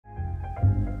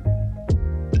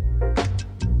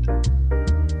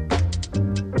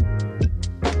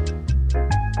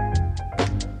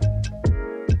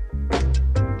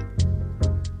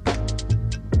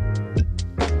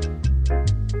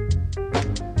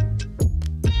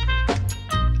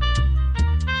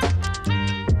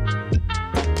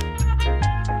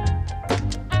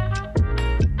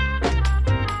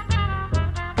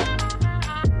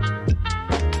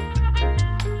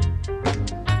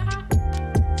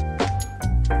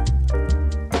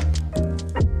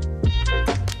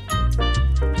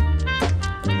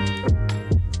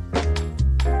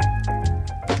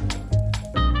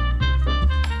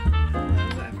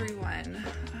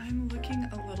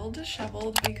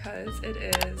because it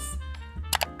is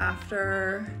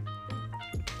after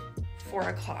 4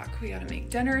 o'clock. We gotta make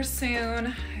dinner soon.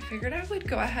 I figured I would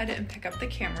go ahead and pick up the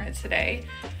camera today.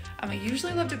 I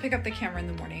usually love to pick up the camera in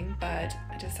the morning, but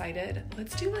I decided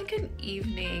let's do like an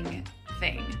evening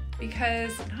thing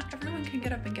because not everyone can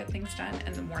get up and get things done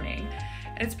in the morning.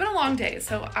 And it's been a long day,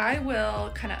 so I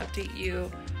will kind of update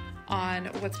you on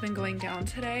what's been going down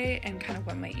today and kind of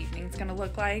what my evening's gonna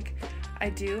look like. I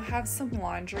do have some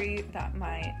laundry that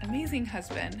my amazing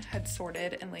husband had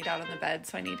sorted and laid out on the bed,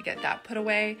 so I need to get that put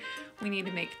away. We need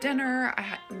to make dinner.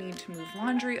 I need to move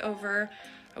laundry over.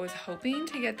 I was hoping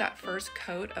to get that first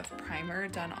coat of primer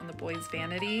done on the boys'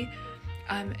 vanity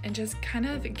and just kind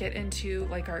of get into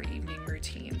like our evening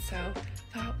routine. So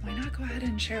I thought, why not go ahead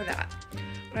and share that?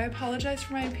 But I apologize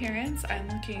for my appearance. I'm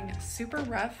looking super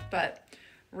rough, but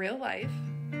real life.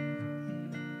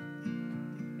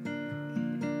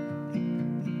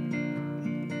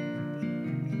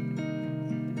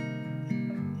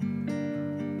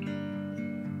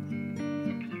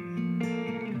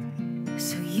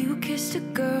 So you kissed a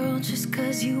girl just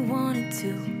 'cause you wanted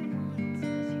to.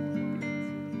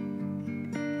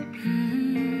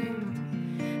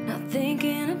 Not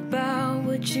thinking about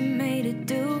what you made it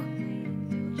do.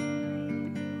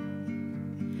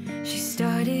 She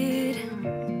started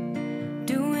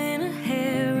doing her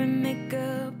hair and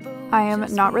makeup. I am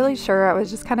not really sure. I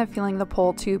was just kind of feeling the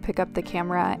pull to pick up the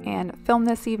camera and film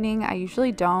this evening. I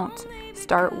usually don't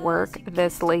start work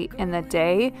this late in the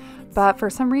day, but for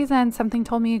some reason something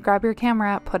told me grab your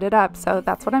camera, put it up, so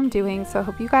that's what I'm doing. So I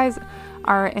hope you guys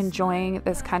are enjoying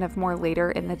this kind of more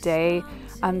later in the day,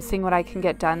 seeing what I can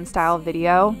get done style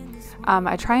video.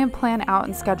 I try and plan out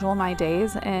and schedule my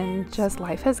days, and just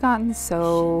life has gotten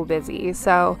so busy.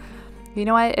 So you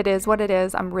know what, it is what it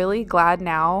is. I'm really glad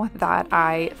now that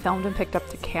I filmed and picked up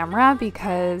the camera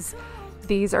because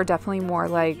these are definitely more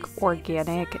like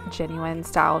organic, genuine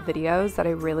style videos that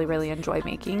I really enjoy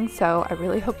making. So I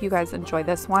really hope you guys enjoy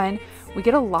this one. We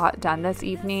get a lot done this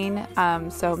evening,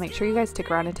 so make sure you guys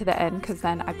stick around into the end because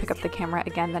then I pick up the camera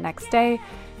again the next day.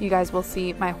 You guys will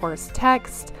see my horse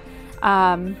text.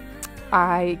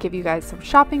 I give you guys some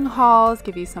shopping hauls,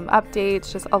 give you some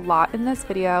updates, just a lot in this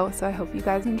video, so I hope you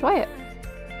guys enjoy it.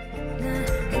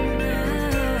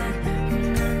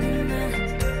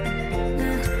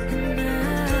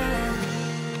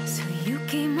 So you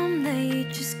came home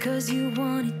late just 'cause you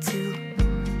wanted to.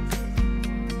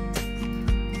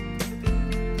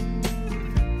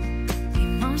 Your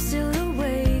mom's still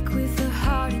awake with her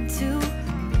heart in two.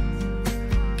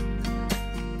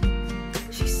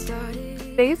 She started.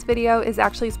 Today's video is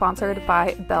actually sponsored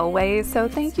by BELLWAY, so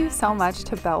thank you so much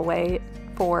to BELLWAY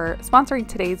for sponsoring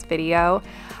today's video.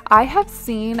 I have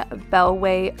seen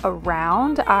BELLWAY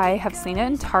around. I have seen it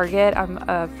in Target. I'm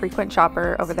a frequent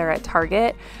shopper over there at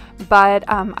Target, but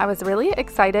I was really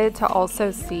excited to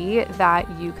also see that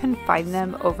you can find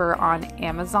them over on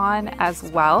Amazon as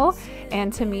well.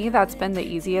 And to me, that's been the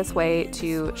easiest way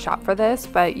to shop for this,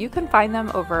 but you can find them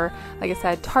over, like I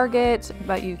said, Target,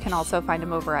 but you can also find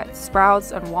them over at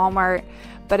Sprouts and Walmart.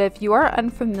 But if you are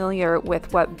unfamiliar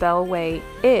with what BELLWAY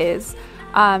is,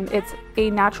 it's a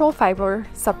natural fiber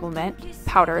supplement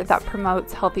powder that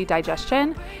promotes healthy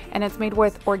digestion, and it's made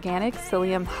with organic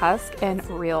psyllium husk and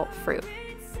real fruit.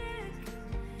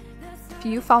 If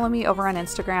you follow me over on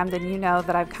Instagram, then you know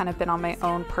that I've kind of been on my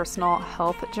own personal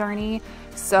health journey.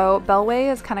 So BELLWAY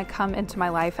has kind of come into my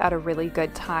life at a really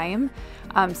good time.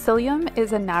 Psyllium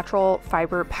is a natural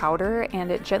fiber powder, and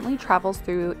it gently travels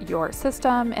through your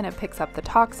system and it picks up the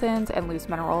toxins and loose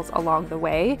minerals along the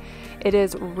way. It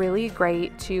is really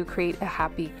great to create a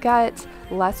happy gut,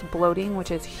 less bloating, which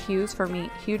is huge for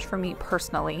me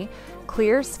personally,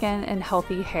 clear skin and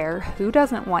healthy hair, who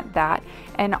doesn't want that,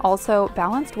 and also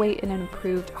balanced weight and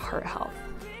improved heart health.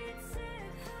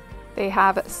 They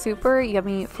have super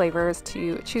yummy flavors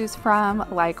to choose from,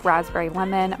 like raspberry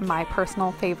lemon, my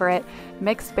personal favorite,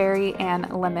 mixed berry, and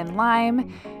lemon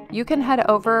lime. You can head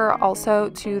over also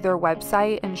to their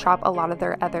website and shop a lot of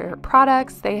their other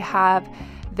products. They have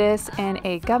this in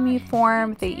a gummy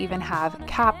form. They even have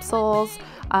capsules,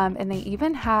 and they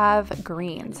even have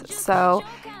greens. So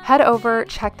head over,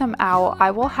 check them out.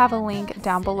 I will have a link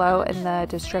down below in the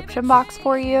description box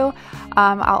for you.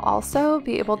 I'll also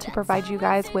be able to provide you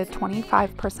guys with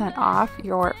 25% off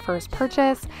your first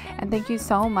purchase. And thank you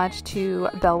so much to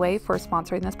BELLWAY for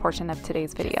sponsoring this portion of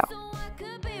today's video.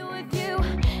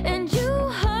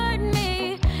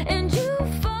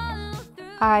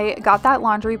 I got that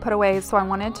laundry put away, so I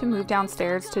wanted to move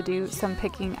downstairs to do some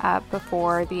picking up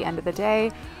before the end of the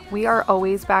day. We are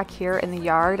always back here in the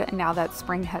yard now that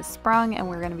spring has sprung and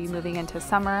we're going to be moving into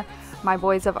summer. My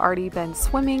boys have already been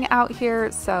swimming out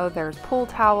here, so there's pool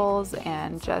towels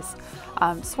and just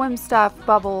swim stuff,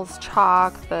 bubbles,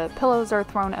 chalk. The pillows are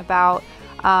thrown about,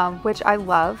 which I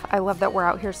love. I love that we're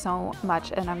out here so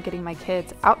much and I'm getting my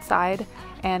kids outside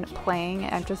and playing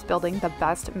and just building the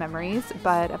best memories.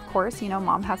 But of course, you know,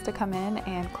 mom has to come in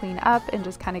and clean up and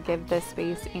just kind of give this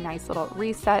space a nice little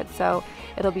reset so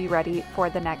it'll be ready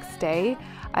for the next day.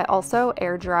 I also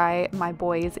air dry my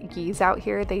boys' gis out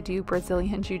here. They do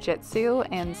Brazilian Jiu-Jitsu,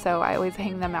 and so I always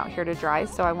hang them out here to dry.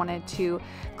 So I wanted to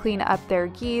clean up their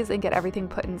gis and get everything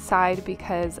put inside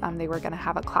because they were going to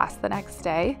have a class the next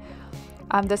day.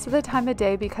 This is the time of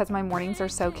day because my mornings are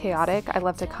so chaotic. I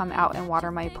love to come out and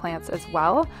water my plants as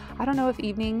well. I don't know if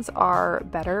evenings are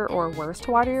better or worse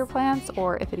to water your plants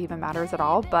or if it even matters at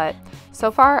all, but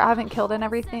so far I haven't killed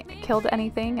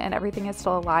anything and everything is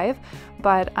still alive.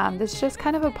 But this is just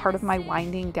kind of a part of my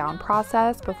winding down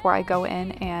process before I go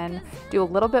in and do a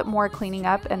little bit more cleaning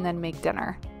up and then make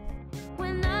dinner.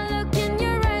 When I look in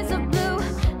your eyes of blue,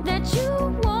 that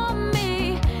you want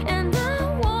me and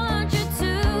I want you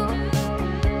to.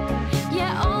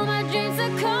 Yeah, all my dreams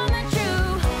are coming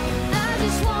true. I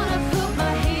just wanna put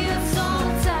my heels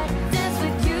on tight, dance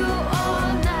with you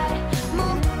all night,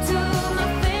 move to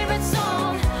my favorite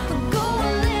song, go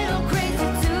a little crazy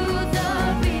to the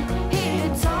beat. Hear you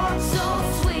talk so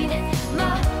sweet,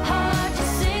 my heart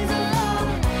just sings along.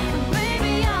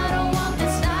 Baby, I don't want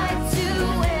this night to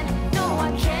end. No,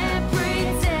 I can't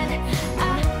pretend. I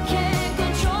can't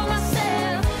control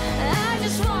myself. I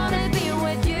just wanna be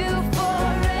with you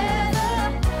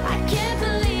forever. I can't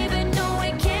believe it. No,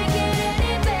 it can't get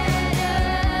any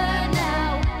better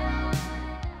now.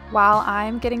 While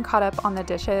I'm getting caught up on the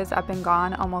dishes, I've been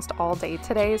gone almost all day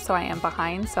today, so I am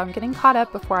behind. So I'm getting caught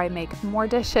up before I make more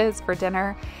dishes for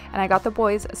dinner. And I got the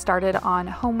boys started on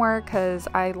homework because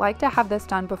I like to have this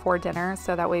done before dinner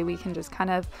so that way we can just kind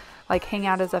of like hang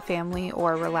out as a family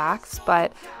or relax.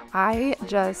 But I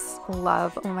just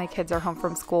love when my kids are home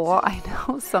from school. I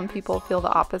know some people feel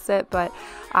the opposite, but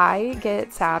I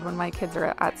get sad when my kids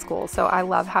are at school. So I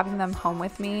love having them home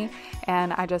with me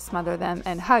and I just smother them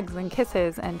in hugs and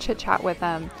kisses and chit chat with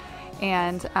them.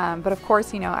 And, but of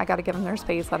course, you know, I got to give them their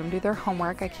space, let them do their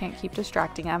homework. I can't keep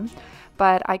distracting them.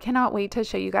 But I cannot wait to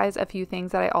show you guys a few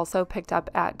things that I also picked up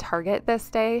at Target this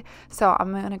day. So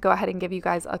I'm going to go ahead and give you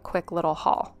guys a quick little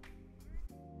haul.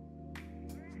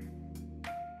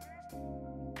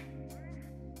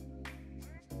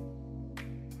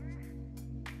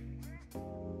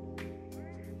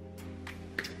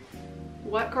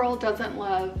 What girl doesn't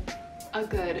love a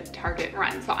good Target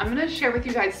run? So I'm gonna share with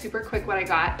you guys super quick what I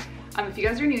got. If you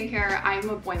guys are new here, I'm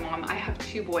a boy mom. I have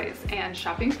 2 boys and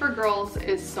shopping for girls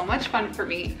is so much fun for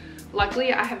me.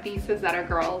 Luckily, I have nieces that are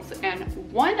girls and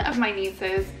one of my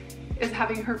nieces is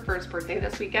having her first birthday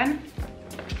this weekend.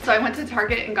 So I went to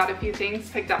Target and got a few things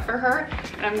picked up for her.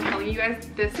 And I'm telling you guys,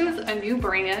 this is a new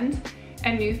brand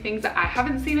and new things that I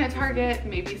haven't seen at Target.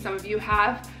 Maybe some of you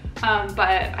have, but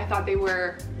I thought they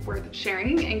were worth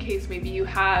sharing in case maybe you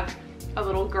have a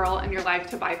little girl in your life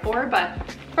to buy for. But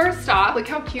first off, look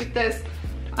how cute this,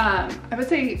 I would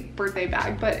say birthday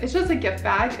bag, but it's just a gift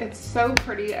bag. It's so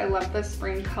pretty. I love the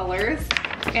spring colors.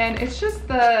 And it's just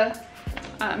the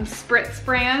Spritz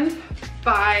brand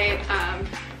by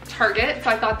Target.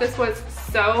 So I thought this was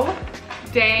so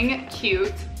dang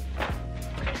cute.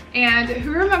 And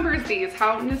who remembers these?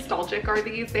 How nostalgic are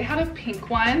these? They had a pink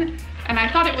one and I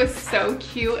thought it was so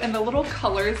cute and the little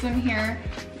colors in here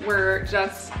were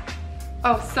just,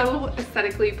 oh, so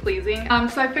aesthetically pleasing.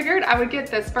 So I figured I would get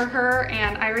this for her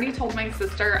and I already told my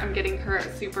sister I'm getting her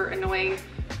a super annoying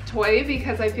toy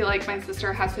because I feel like my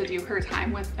sister has to do her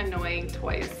time with annoying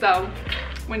toys. So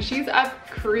when she's up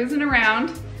cruising around,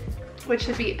 which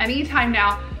should be any time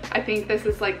now, I think this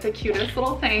is like the cutest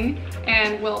little thing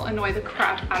and will annoy the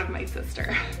crap out of my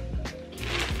sister.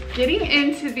 Getting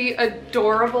into the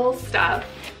adorable stuff,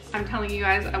 I'm telling you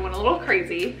guys, I went a little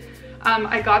crazy.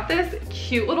 I got this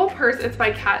cute little purse. It's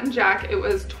by Cat and Jack. It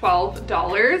was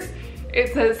 $12.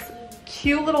 It's this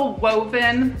cute little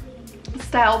woven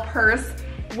style purse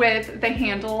with the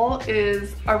handle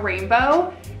is a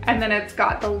rainbow and then it's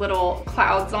got the little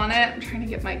clouds on it. I'm trying to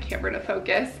get my camera to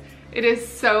focus. It is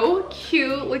so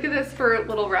cute. Look at this for a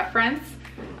little reference.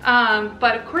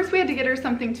 But of course we had to get her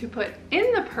something to put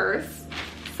in the purse.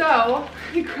 So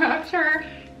I grabbed her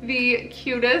the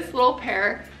cutest little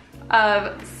pair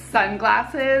of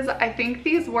sunglasses. I think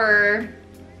these were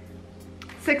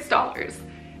 $6.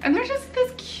 And they're just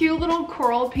this cute little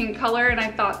coral pink color, and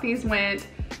I thought these went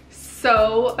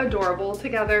so adorable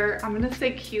together. I'm gonna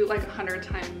say cute like 100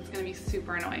 times. It's gonna be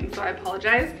super annoying, so I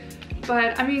apologize.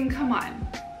 But I mean, come on.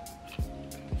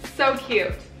 So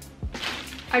cute.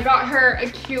 I got her a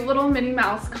cute little Minnie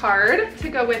Mouse card to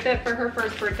go with it for her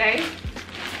first birthday.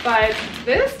 But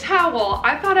this towel,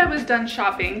 I thought I was done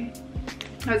shopping.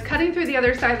 I was cutting through the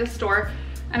other side of the store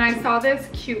and I saw this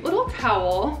cute little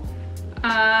towel.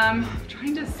 I'm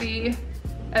trying to see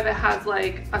if it has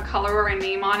like a color or a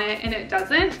name on it, and it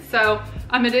doesn't. So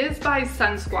it is by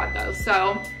Sun Squad though,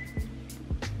 so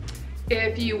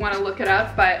if you want to look it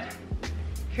up. But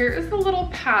here is the little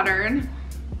pattern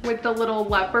with the little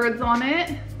leopards on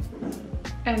it,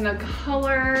 and the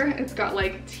color, it's got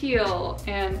like teal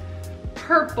and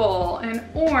purple and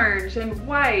orange and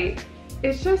white.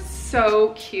 It's just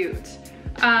so cute.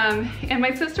 And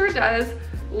my sister does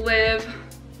live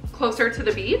closer to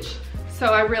the beach, so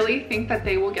I really think that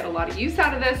they will get a lot of use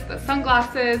out of this. The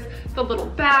sunglasses, the little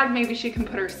bag, maybe she can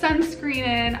put her sunscreen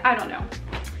in, I don't know.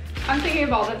 I'm thinking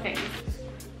of all the things.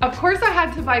 Of course I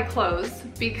had to buy clothes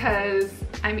because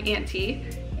I'm auntie,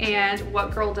 and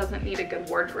what girl doesn't need a good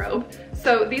wardrobe?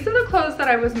 So these are the clothes that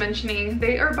I was mentioning.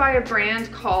 They are by a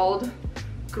brand called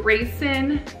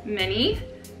Grayson Mini.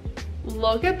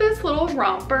 Look at this little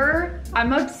romper.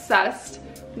 I'm obsessed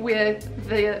with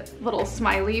the little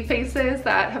smiley faces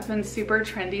that have been super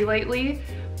trendy lately,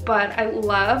 but I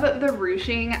love the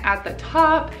ruching at the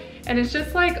top, and it's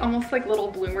just like almost like little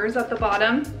bloomers at the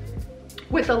bottom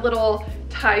with the little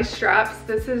tie straps.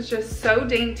 This is just so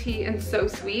dainty and so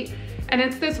sweet, and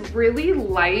it's this really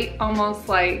light, almost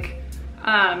like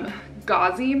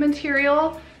gauzy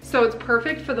material, so it's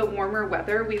perfect for the warmer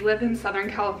weather. We live in Southern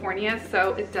California,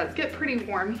 so it does get pretty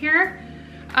warm here.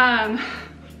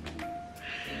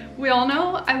 We all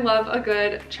know I love a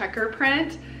good checker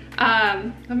print.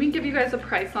 Let me give you guys a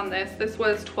price on this. This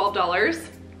was $12.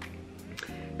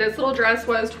 This little dress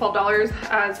was $12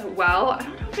 as well. I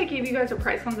don't know if I gave you guys a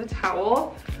price on the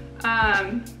towel.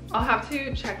 I'll have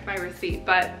to check my receipt,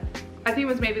 but I think it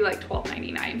was maybe like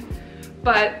 $12.99.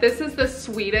 But this is the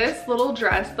sweetest little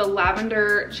dress, the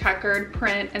lavender checkered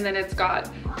print, and then it's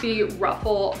got the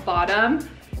ruffle bottom.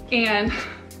 And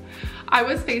I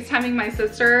was FaceTiming my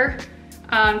sister,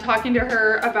 talking to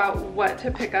her about what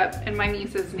to pick up, and my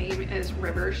niece's name is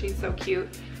River. She's so cute.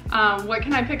 What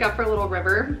can I pick up for little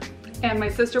River? And my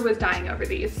sister was dying over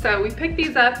these. So we picked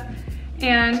these up,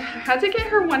 and I had to get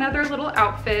her one other little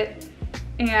outfit,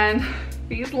 and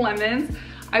these lemons.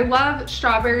 I love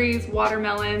strawberries,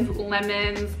 watermelons,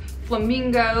 lemons,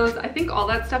 flamingos. I think all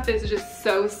that stuff is just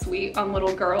so sweet on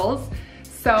little girls.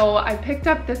 So I picked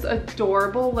up this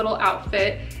adorable little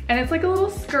outfit, and it's like a little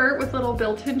skirt with little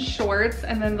built-in shorts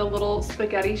and then the little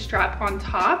spaghetti strap on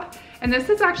top. And this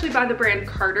is actually by the brand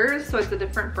Carter's, so it's a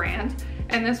different brand.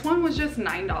 And this one was just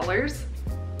 $9.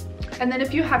 And then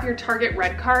if you have your Target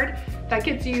Red card, that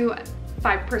gets you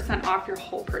 5% off your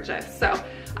whole purchase. So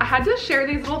I had to share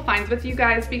these little finds with you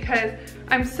guys because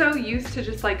I'm so used to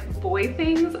just like boy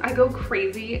things. I go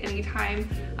crazy anytime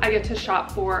I get to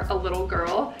shop for a little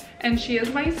girl, and she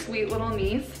is my sweet little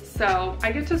niece, so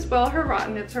I get to spoil her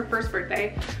rotten. It's her first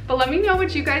birthday. But let me know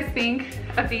what you guys think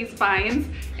of these finds,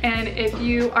 and if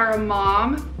you are a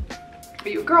mom, are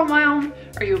you a girl mom?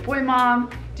 Are you a boy mom?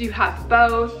 Do you have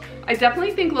both? I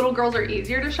definitely think little girls are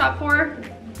easier to shop for.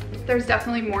 There's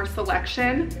definitely more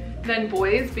selection than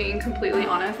boys, being completely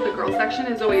honest. The girl section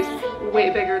is always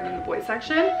way bigger than the boy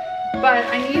section. But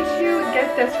I need to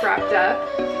get this wrapped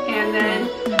up, and then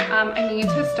I need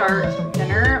to start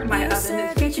dinner. My oven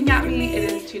is beeping at me.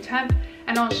 It is 2:10,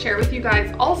 and I'll share with you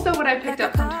guys also what I picked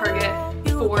up from Target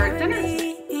for dinner.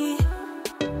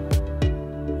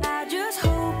 I just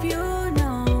hope you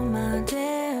know my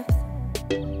depth,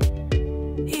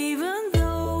 even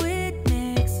though it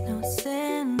makes no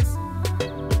sense.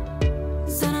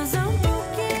 Sometimes I'm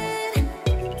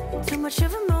broken, too much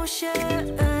of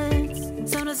emotion.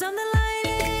 Sometimes I'm the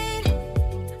lighting,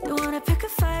 don't wanna pick a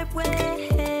fight with.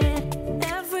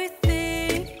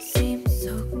 Everything seems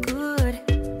so good.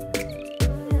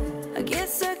 I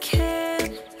guess I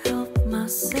can't help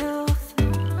myself.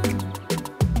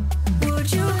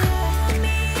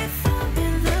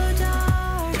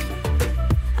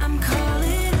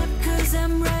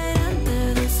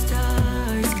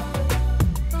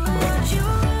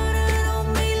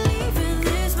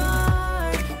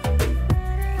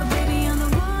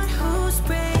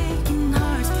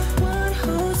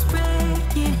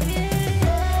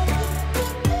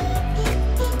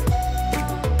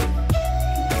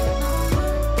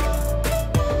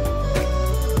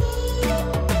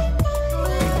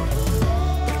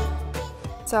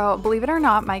 So believe it or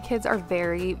not, my kids are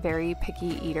very, very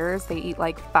picky eaters. They eat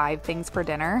like 5 things for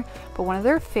dinner, but one of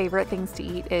their favorite things to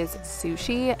eat is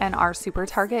sushi, and our Super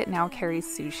Target now carries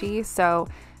sushi.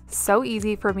 So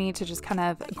easy for me to just kind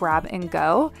of grab and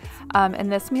go.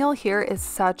 And this meal here is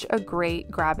such a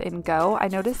great grab and go. I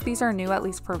noticed these are new, at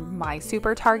least for my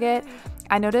Super Target.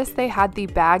 I noticed they had the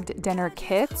bagged dinner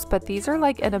kits, but these are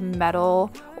like in a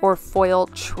metal or foil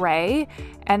tray,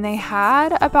 and they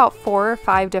had about 4 or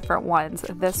 5 different ones.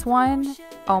 This one,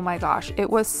 oh my gosh, it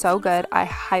was so good. I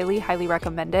highly, highly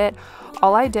recommend it.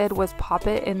 All I did was pop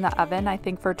it in the oven, I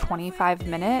think for 25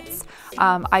 minutes.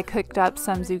 I cooked up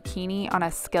some zucchini on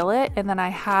a skillet, and then I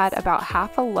had about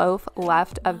half a loaf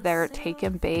left of their take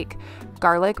and bake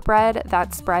garlic bread.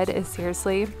 That spread is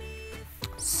seriously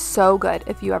so good.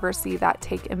 If you ever see that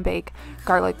take and bake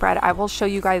garlic bread, I will show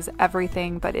you guys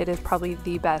everything, but it is probably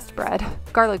the best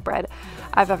garlic bread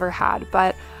I've ever had.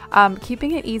 But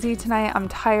keeping it easy tonight. I'm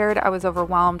tired. I was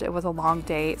overwhelmed. It was a long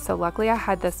day. So luckily I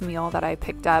had this meal that I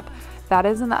picked up that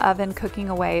is in the oven cooking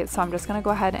away. So I'm just going to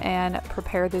go ahead and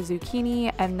prepare the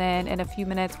zucchini, and then in a few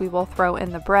minutes we will throw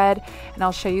in the bread, and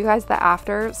I'll show you guys the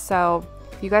after. So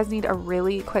if you guys need a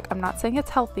really quick, I'm not saying it's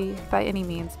healthy by any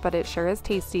means, but it sure is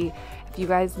tasty. If you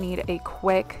guys need a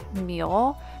quick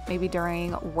meal, maybe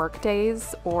during work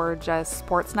days or just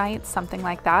sports nights, something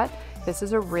like that, this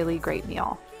is a really great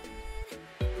meal.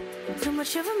 Too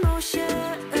much of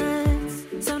emotions,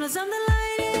 sometimes I'm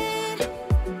delighted.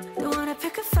 Don't wanna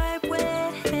pick a fight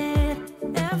with it.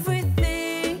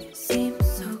 Everything seems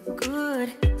so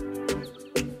good.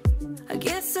 I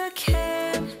guess I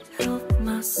can't help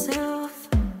myself.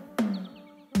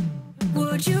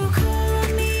 Would you call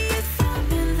on me if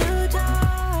I'm in the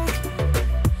dark?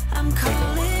 I'm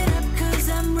calling up 'cause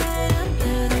I'm right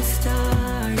under the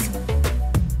stars.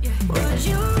 Would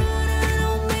you run and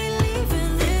only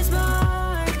leaving this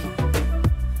mark?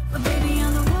 But baby,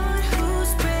 I'm the one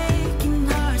who's breaking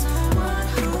hearts, one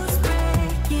who's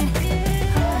breaking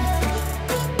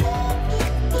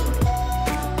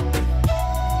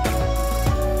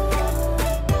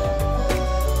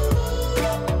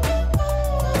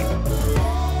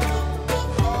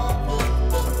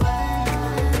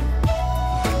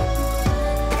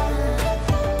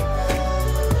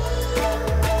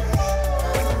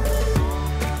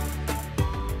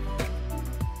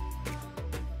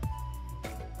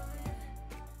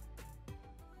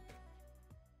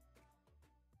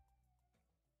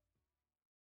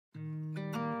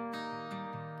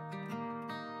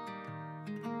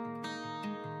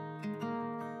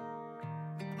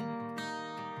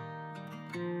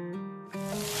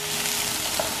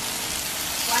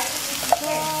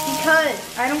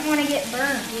Because I don't want to get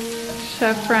burned.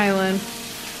 Chef Rylan.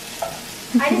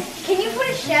 Can you put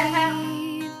a chef hat?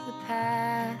 leave the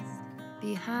past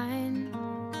behind.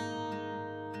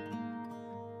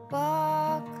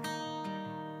 Walk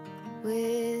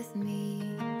with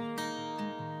me.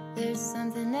 There's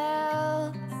something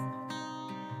else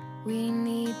we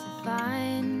need to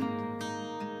find.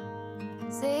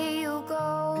 Say you'll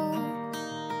go,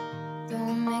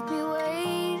 don't make me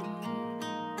wait.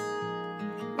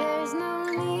 There's no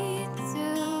need to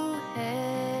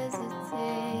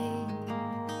hesitate.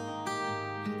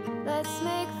 Let's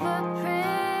make footprints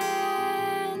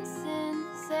in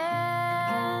the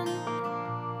sand.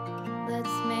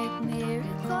 Let's make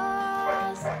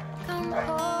miracles. Come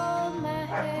hold my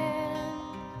hand.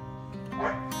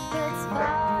 Let's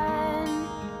find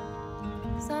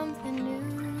something new.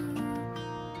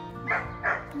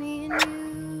 Me and you.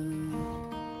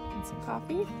 Want some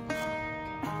coffee?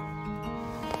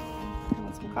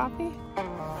 Want some coffee?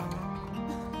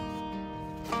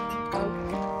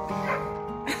 Okay.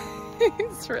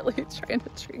 He's really trying to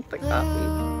drink the coffee.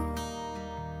 Blue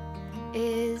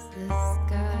is the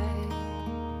sky,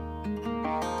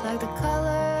 like the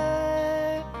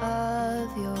color of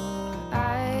your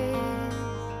eyes.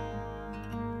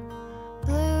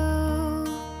 Blue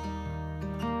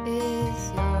is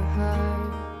your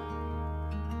heart.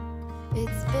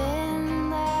 It's been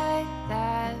like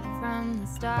that from the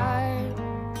start.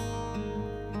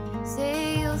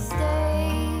 Say you'll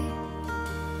stay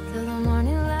till the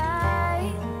morning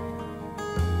light.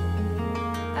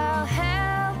 I'll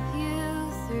help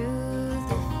you through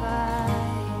the fight.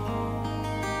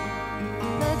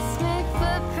 Let's make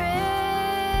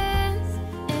footprints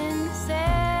in the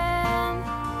sand.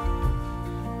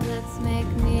 Let's make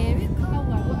miracles.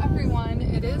 Hello everyone,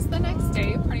 it is the next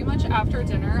day, pretty much after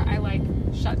dinner. I like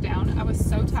shut down. I was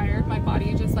so tired. My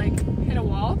body just like hit a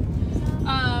wall.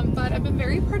 But I've been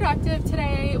very productive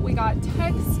today. We got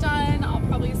texts done. I'll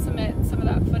probably submit some of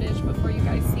that footage before you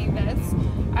guys see this.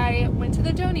 I went to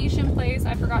the donation place.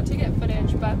 I forgot to get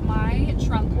footage, but my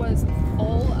trunk was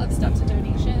full of stuff to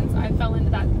donations. I fell into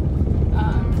that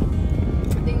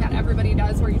thing that everybody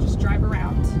does where you just drive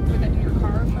around with it in your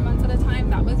car for months at a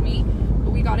time. That was me. But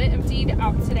we got it emptied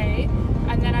out today.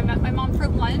 And then I met my mom for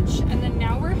lunch. And then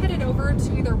now we're headed over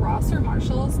to either Ross or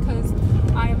Marshall's because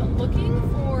I'm looking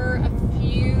for a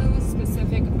few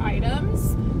specific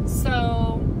items.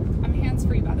 So I'm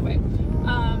hands-free, by the way.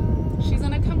 She's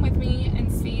gonna come with me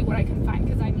and see what I can find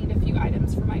because I need a few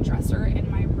items for my dresser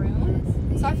in my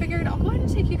room. So I figured I'll go ahead and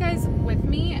take you guys with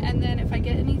me, and then if I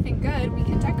get anything good, we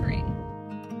can decorate.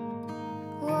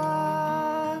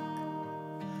 Walk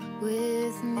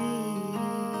with me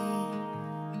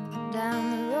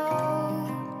down the road.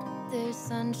 There's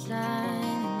sunshine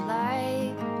and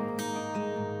light.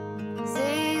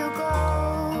 Say you'll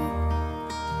go,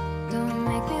 don't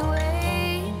make me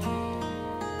wait.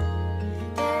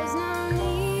 There's no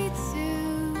need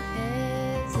to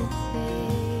hesitate.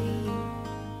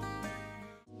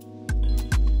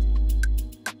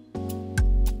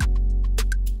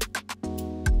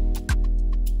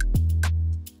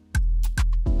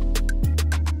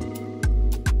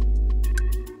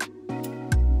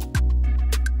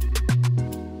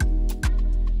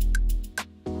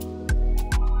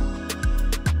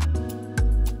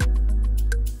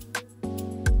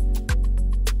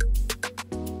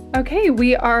 Okay,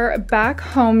 we are back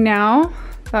home now.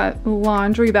 That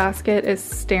laundry basket is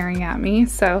staring at me,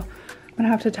 so I'm gonna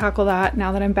have to tackle that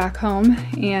now that I'm back home.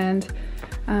 And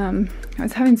I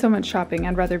was having so much shopping,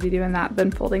 I'd rather be doing that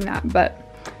than folding that,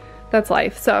 but that's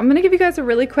life. So I'm gonna give you guys a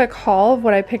really quick haul of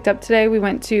what I picked up today. We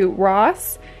went to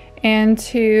Ross and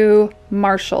to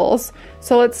Marshall's.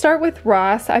 So let's start with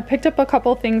Ross. I picked up a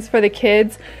couple things for the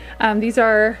kids. These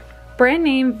are brand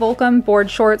name Volcom board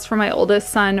shorts for my oldest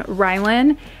son,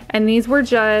 Rylan. And these were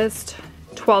just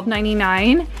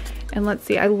 $12.99. And let's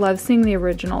see, I love seeing the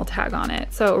original tag on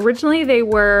it. So originally they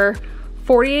were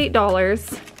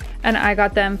 $48 and I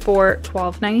got them for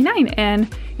 $12.99.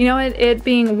 And you know, it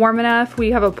being warm enough,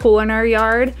 we have a pool in our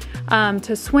yard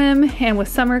to swim. And with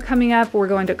summer coming up, we're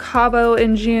going to Cabo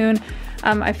in June.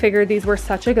 I figured these were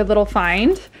such a good little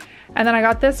find. And then I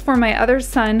got this for my other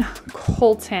son,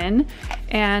 Colton,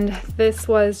 and this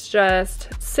was just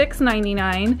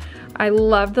 $6.99. I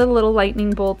love the little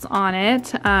lightning bolts on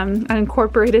it. I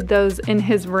incorporated those in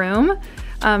his room,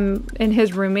 in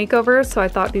his room makeover, so I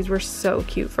thought these were so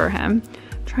cute for him.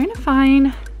 I'm trying to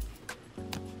find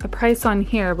a price on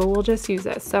here, but we'll just use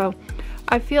this. So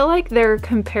I feel like their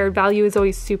compared value is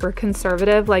always super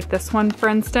conservative, like this one, for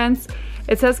instance.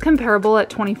 It says comparable at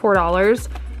 $24.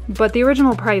 But the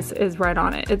original price is right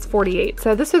on it. It's $48.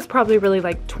 So this was probably really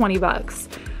like 20 bucks.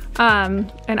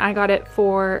 And I got it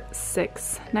for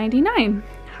 $6.99.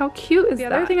 How cute is that?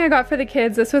 The other thing I got for the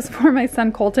kids, this was for my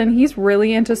son Colton. He's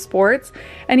really into sports.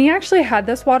 And he actually had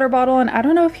this water bottle. And I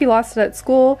don't know if he lost it at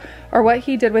school or what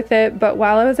he did with it. But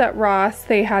while I was at Ross,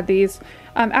 they had these,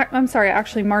 I'm sorry,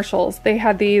 actually Marshall's. They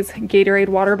had these Gatorade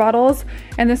water bottles.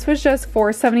 And this was just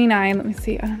 $4.79. Let me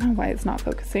see. I don't know why it's not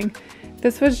focusing.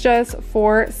 This was just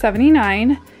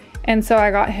 $4.79, and so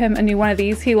I got him a new one of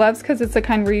these. He loves because it's the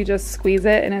kind where you just squeeze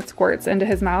it and it squirts into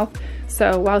his mouth.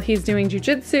 So while he's doing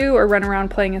jujitsu or running around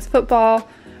playing his football,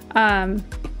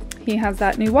 he has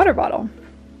that new water bottle.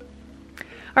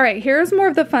 All right, here's more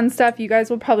of the fun stuff you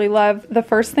guys will probably love. The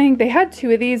first thing, they had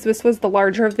two of these. This was the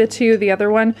larger of the two. The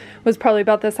other one was probably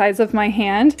about the size of my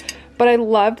hand, but I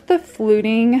loved the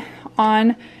fluting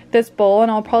on this bowl, and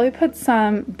I'll probably put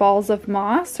some balls of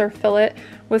moss or fill it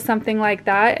with something like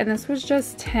that. And this was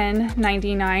just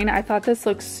 $10.99. I thought this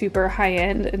looked super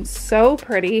high-end and so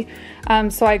pretty.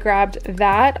 So I grabbed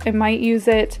that. I might use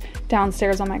it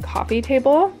downstairs on my coffee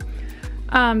table.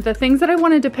 The things that I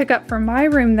wanted to pick up for my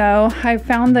room though, I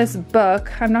found this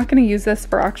book. I'm not going to use this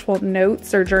for actual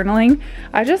notes or journaling.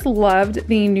 I just loved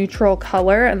the neutral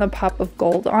color and the pop of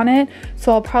gold on it.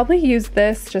 So I'll probably use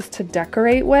this just to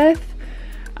decorate with.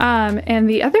 And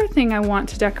the other thing I want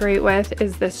to decorate with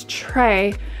is this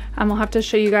tray. I'll have to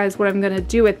show you guys what I'm going to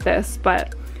do with this,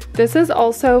 but this is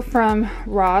also from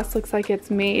Ross. Looks like it's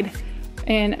made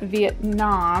in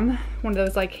Vietnam. One of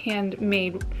those like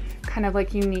handmade kind of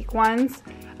like unique ones.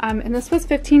 And this was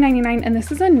 $15.99, and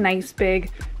this is a nice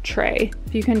big tray,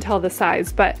 if you can tell the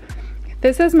size, but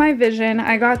this is my vision.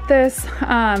 I got this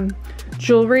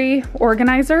jewelry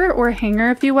organizer or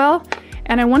hanger, if you will.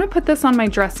 And I want to put this on my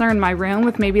dresser in my room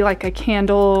with maybe like a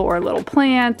candle or a little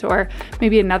plant or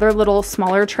maybe another little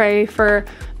smaller tray for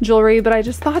jewelry. But I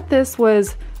just thought this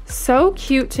was so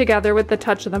cute together with the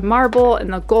touch of the marble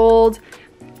and the gold,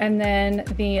 and then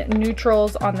the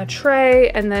neutrals on the tray,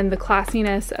 and then the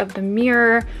classiness of the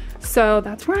mirror. So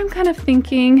that's where I'm kind of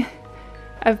thinking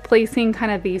of placing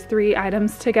kind of these three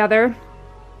items together.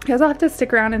 Because I'll have to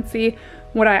stick around and see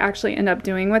what I actually end up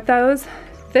doing with those.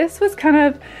 This was kind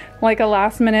of like a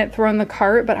last minute throw in the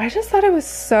cart, but I just thought it was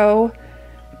so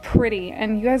pretty.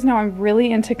 And you guys know I'm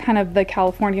really into kind of the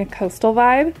California coastal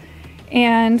vibe.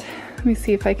 And let me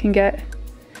see if I can get,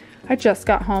 I just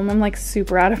got home. I'm like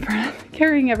super out of breath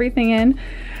carrying everything in.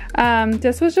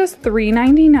 This was just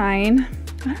 $3.99.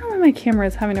 I don't know why my camera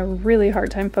is having a really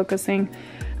hard time focusing.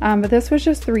 But this was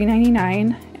just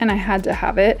 $3.99 and I had to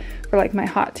have it for like my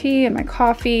hot tea and my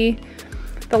coffee.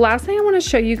 The last thing I want to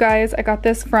show you guys, I got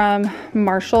this from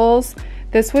Marshall's.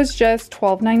 This was just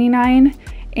 $12.99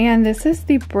 and this is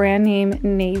the brand name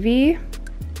Navy.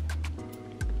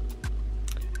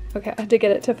 Okay, I had to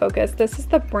get it to focus. This is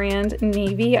the brand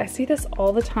Navy. I see this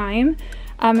all the time.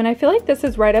 And I feel like this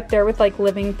is right up there with like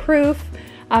Living Proof.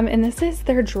 And this is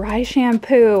their dry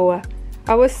shampoo.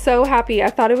 I was so happy. I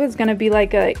thought it was gonna be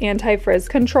like a anti-frizz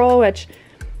control, which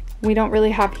we don't really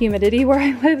have humidity where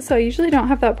I live, so I usually don't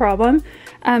have that problem.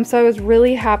 So I was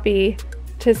really happy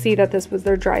to see that this was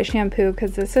their dry shampoo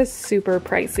because this is super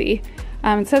pricey.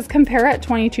 It says compare at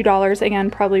 $22,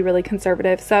 again, probably really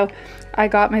conservative. So I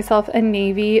got myself a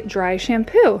Navy dry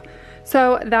shampoo.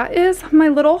 So that is my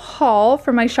little haul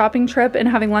for my shopping trip and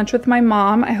having lunch with my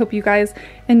mom. I hope you guys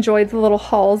enjoyed the little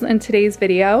hauls in today's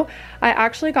video. I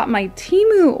actually got my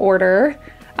Temu order.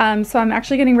 So I'm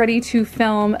actually getting ready to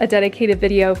film a dedicated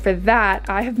video for that.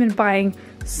 I have been buying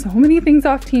so many things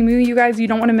off Temu, you guys, you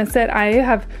don't want to miss it. I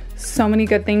have so many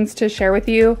good things to share with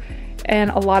you,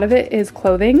 and a lot of it is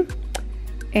clothing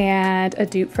and a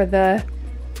dupe for the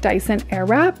Dyson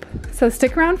Airwrap. So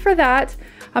stick around for that.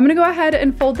 I'm gonna go ahead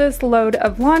and fold this load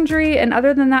of laundry, and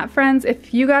other than that, friends,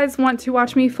 if you guys want to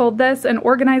watch me fold this and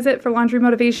organize it for laundry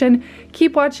motivation,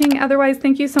 keep watching. Otherwise,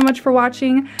 thank you so much for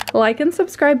watching. Like and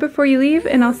subscribe before you leave,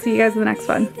 and I'll see you guys in the next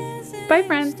one. Bye,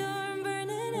 friends.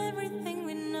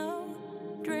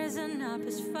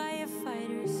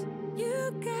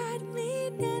 You got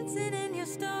me dancing in your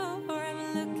store.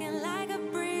 I'm